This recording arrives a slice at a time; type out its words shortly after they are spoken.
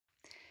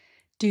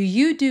Do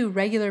you do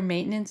regular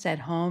maintenance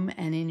at home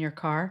and in your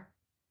car?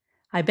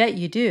 I bet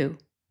you do.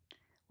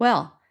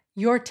 Well,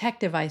 your tech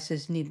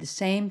devices need the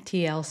same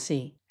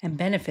TLC and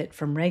benefit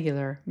from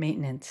regular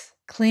maintenance.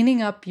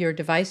 Cleaning up your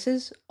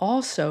devices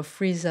also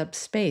frees up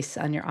space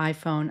on your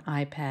iPhone,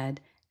 iPad,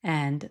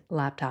 and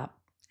laptop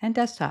and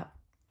desktop.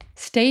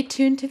 Stay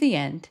tuned to the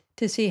end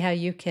to see how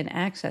you can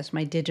access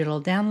my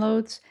digital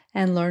downloads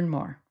and learn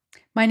more.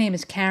 My name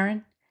is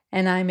Karen,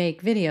 and I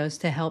make videos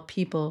to help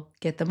people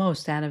get the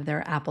most out of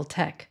their Apple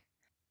tech.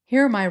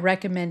 Here are my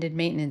recommended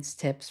maintenance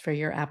tips for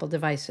your Apple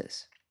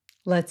devices.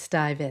 Let's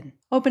dive in.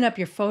 Open up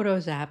your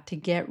Photos app to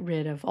get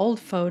rid of old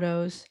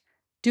photos,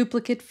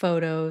 duplicate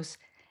photos,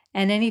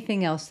 and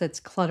anything else that's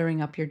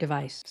cluttering up your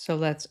device. So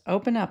let's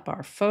open up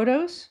our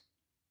Photos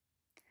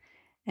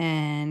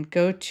and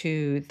go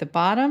to the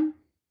bottom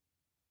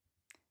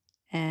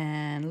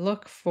and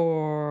look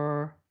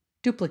for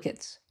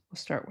duplicates. We'll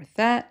start with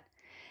that.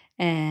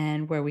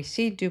 And where we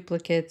see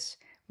duplicates,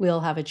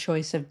 we'll have a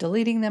choice of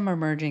deleting them or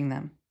merging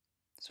them.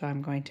 So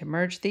I'm going to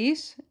merge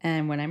these,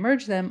 and when I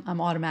merge them,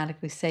 I'm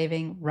automatically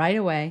saving right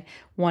away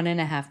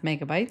 1.5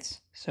 megabytes.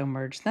 So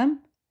merge them.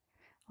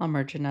 I'll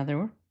merge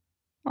another.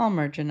 I'll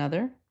merge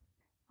another.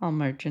 I'll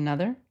merge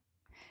another.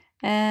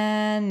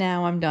 And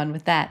now I'm done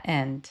with that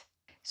end.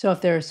 So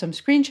if there are some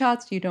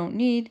screenshots you don't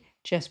need,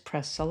 just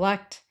press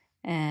select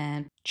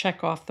and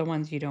check off the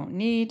ones you don't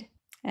need,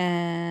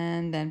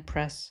 and then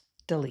press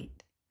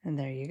delete. And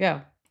there you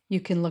go. You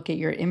can look at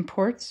your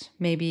imports.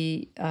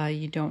 Maybe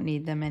you don't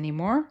need them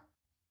anymore.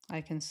 I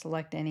can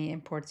select any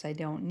imports I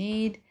don't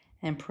need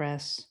and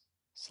press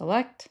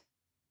select,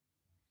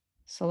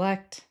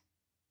 select,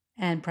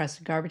 and press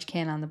the garbage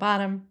can on the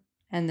bottom,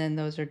 and then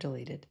those are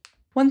deleted.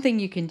 One thing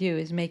you can do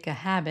is make a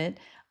habit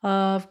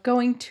of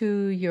going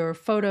to your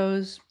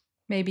photos,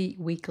 maybe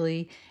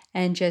weekly,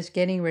 and just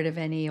getting rid of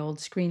any old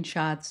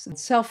screenshots,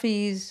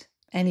 selfies,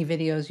 any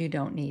videos you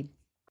don't need.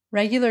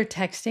 Regular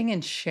texting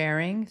and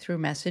sharing through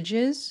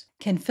messages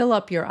can fill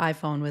up your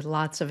iPhone with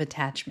lots of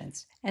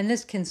attachments, and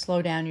this can slow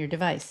down your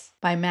device.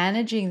 By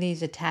managing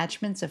these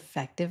attachments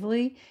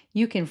effectively,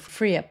 you can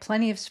free up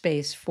plenty of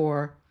space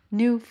for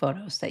new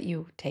photos that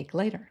you take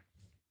later.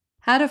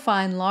 How to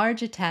find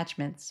large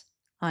attachments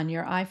on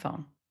your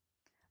iPhone.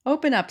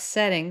 Open up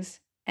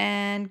Settings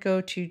and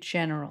go to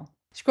General.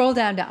 Scroll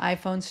down to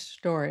iPhone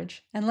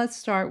storage, and let's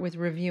start with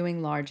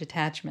reviewing large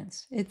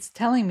attachments. It's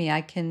telling me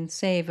I can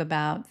save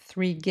about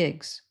 3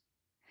 gigs.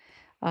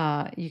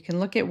 You can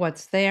look at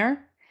what's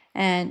there,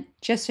 and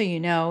just so you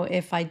know,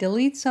 if I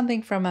delete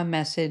something from a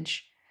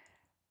message,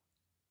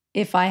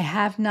 if I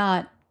have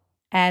not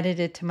added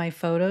it to my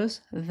photos,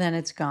 then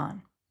it's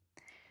gone.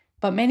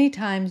 But many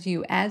times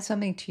you add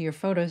something to your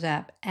Photos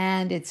app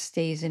and it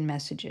stays in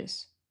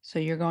messages. So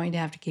you're going to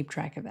have to keep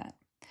track of that.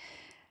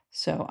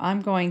 So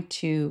I'm going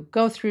to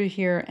go through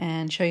here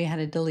and show you how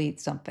to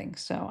delete something.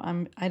 So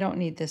I don't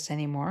need this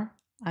anymore.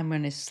 I'm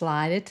going to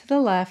slide it to the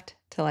left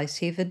till I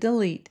see the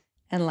delete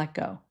and let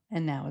go.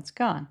 And now it's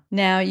gone.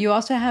 Now you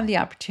also have the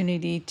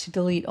opportunity to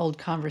delete old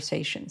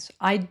conversations.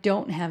 I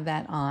don't have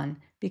that on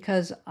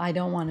because I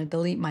don't want to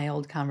delete my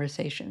old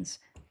conversations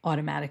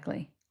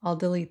automatically. I'll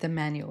delete them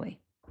manually.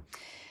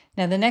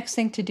 Now the next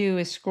thing to do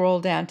is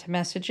scroll down to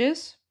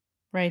Messages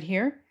right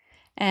here.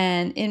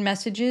 And in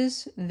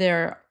Messages,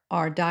 there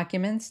are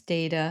documents,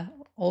 data,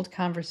 old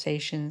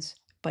conversations.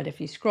 But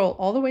if you scroll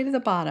all the way to the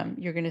bottom,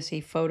 you're going to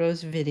see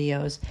photos,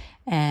 videos,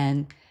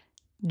 and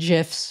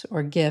GIFs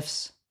or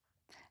GIFs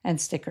and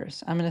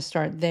stickers. I'm going to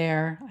start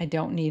there. I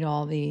don't need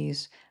all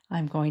these.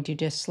 I'm going to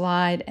just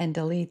slide and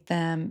delete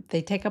them.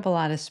 They take up a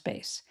lot of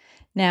space.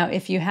 Now,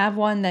 if you have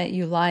one that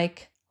you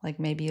like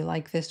maybe you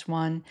like this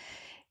one,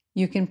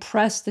 you can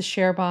press the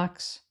share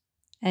box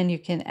and you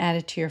can add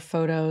it to your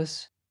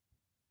photos.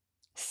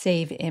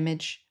 Save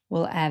image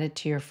will add it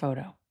to your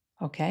photo.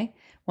 Okay.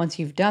 Once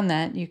you've done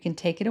that, you can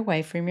take it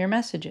away from your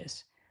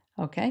messages.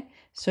 Okay.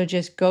 So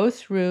just go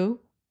through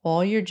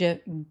all your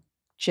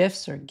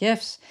GIFs or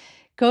GIFs,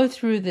 go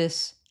through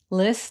this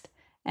list,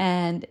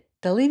 and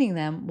deleting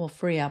them will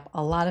free up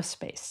a lot of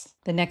space.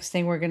 The next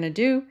thing we're going to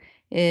do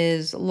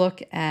is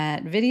look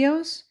at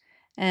videos.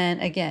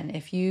 And again,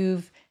 if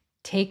you've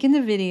taken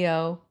the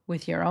video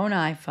with your own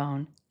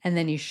iPhone and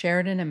then you share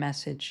it in a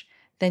message,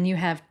 then you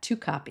have 2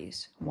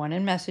 copies, one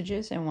in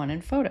Messages and one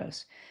in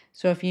Photos.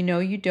 So if you know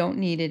you don't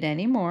need it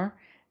anymore,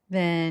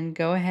 then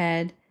go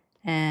ahead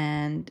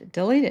and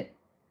delete it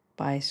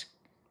by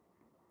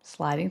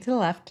sliding to the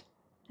left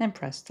and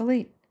press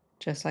delete,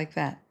 just like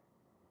that.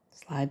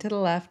 Slide to the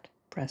left,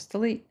 press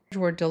delete.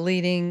 We're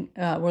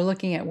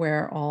looking at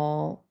where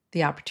all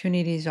the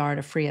opportunities are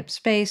to free up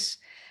space.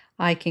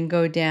 I can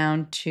go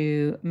down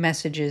to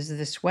Messages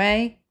this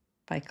way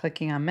by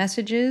clicking on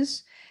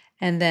Messages.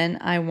 And then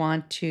I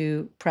want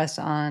to press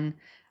on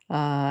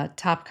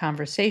Top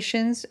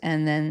Conversations,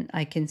 and then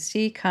I can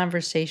see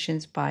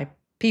conversations by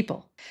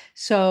people.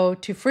 So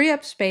to free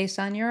up space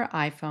on your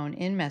iPhone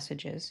in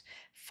Messages,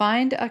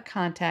 find a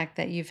contact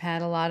that you've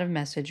had a lot of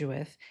message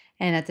with,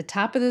 and at the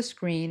top of the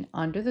screen,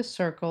 under the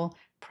circle,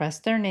 press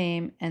their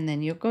name, and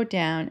then you'll go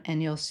down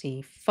and you'll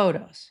see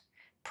Photos.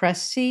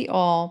 Press See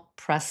All,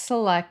 press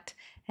Select,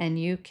 and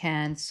you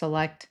can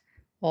select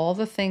all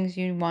the things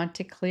you want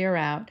to clear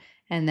out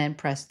and then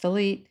press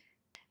Delete,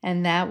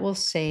 and that will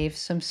save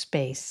some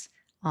space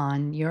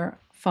on your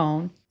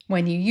phone.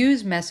 When you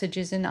use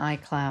messages in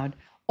iCloud,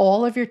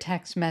 all of your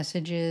text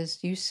messages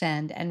you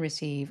send and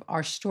receive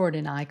are stored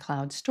in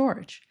iCloud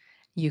storage.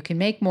 You can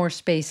make more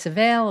space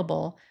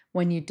available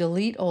when you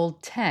delete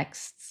old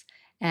texts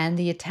and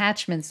the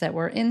attachments that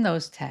were in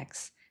those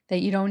texts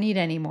that you don't need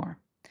anymore.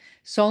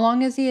 So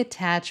long as the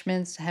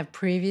attachments have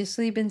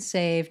previously been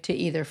saved to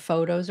either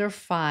photos or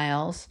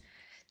files,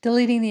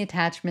 deleting the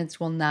attachments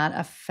will not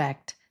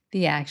affect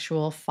the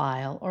actual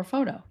file or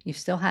photo. You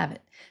still have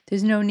it.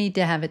 There's no need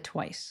to have it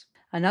twice.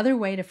 Another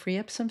way to free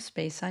up some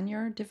space on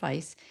your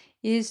device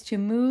is to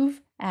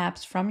move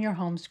apps from your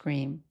home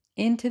screen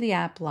into the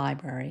app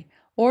library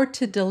or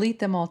to delete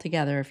them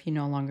altogether if you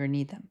no longer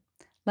need them.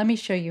 Let me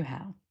show you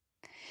how.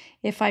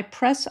 If I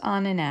press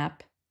on an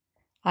app,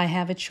 I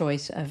have a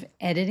choice of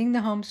editing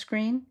the home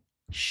screen,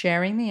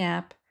 sharing the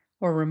app,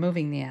 or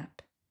removing the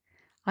app.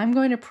 I'm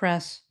going to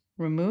press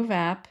Remove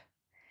App,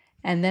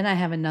 and then I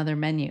have another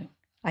menu.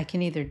 I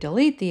can either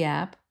delete the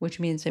app, which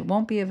means it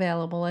won't be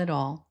available at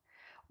all,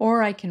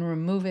 or I can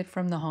remove it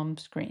from the home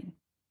screen.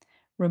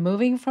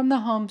 Removing from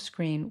the home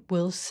screen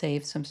will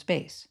save some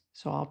space.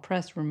 So I'll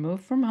press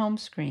Remove from Home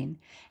Screen,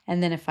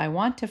 and then if I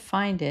want to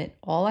find it,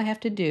 all I have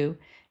to do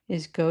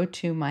is go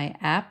to my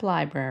app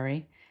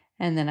library,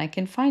 and then I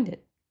can find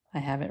it. I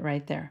have it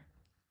right there.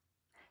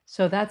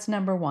 So that's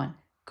number one.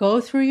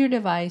 Go through your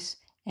device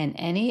and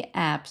any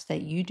apps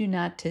that you do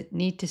not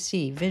need to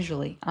see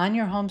visually on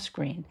your home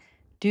screen,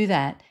 do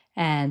that,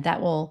 and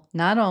that will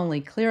not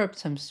only clear up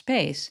some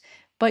space,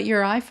 but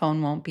your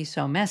iPhone won't be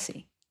so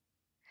messy.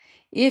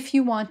 If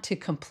you want to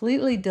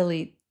completely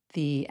delete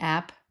the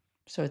app,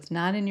 so it's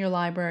not in your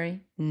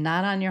library,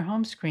 not on your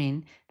home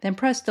screen, then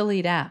press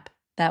Delete App.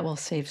 That will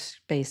save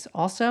space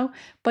also,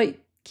 but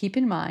keep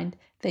in mind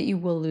that you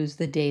will lose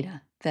the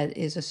data that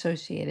is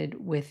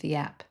associated with the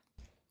app.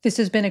 This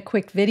has been a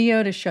quick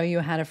video to show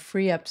you how to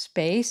free up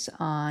space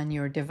on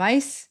your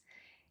device.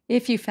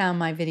 If you found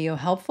my video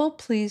helpful,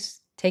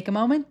 please take a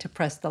moment to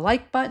press the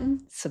like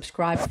button,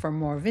 subscribe for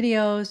more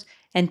videos,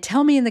 and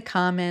tell me in the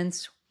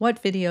comments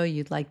what video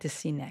you'd like to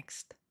see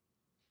next.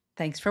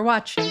 Thanks for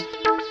watching.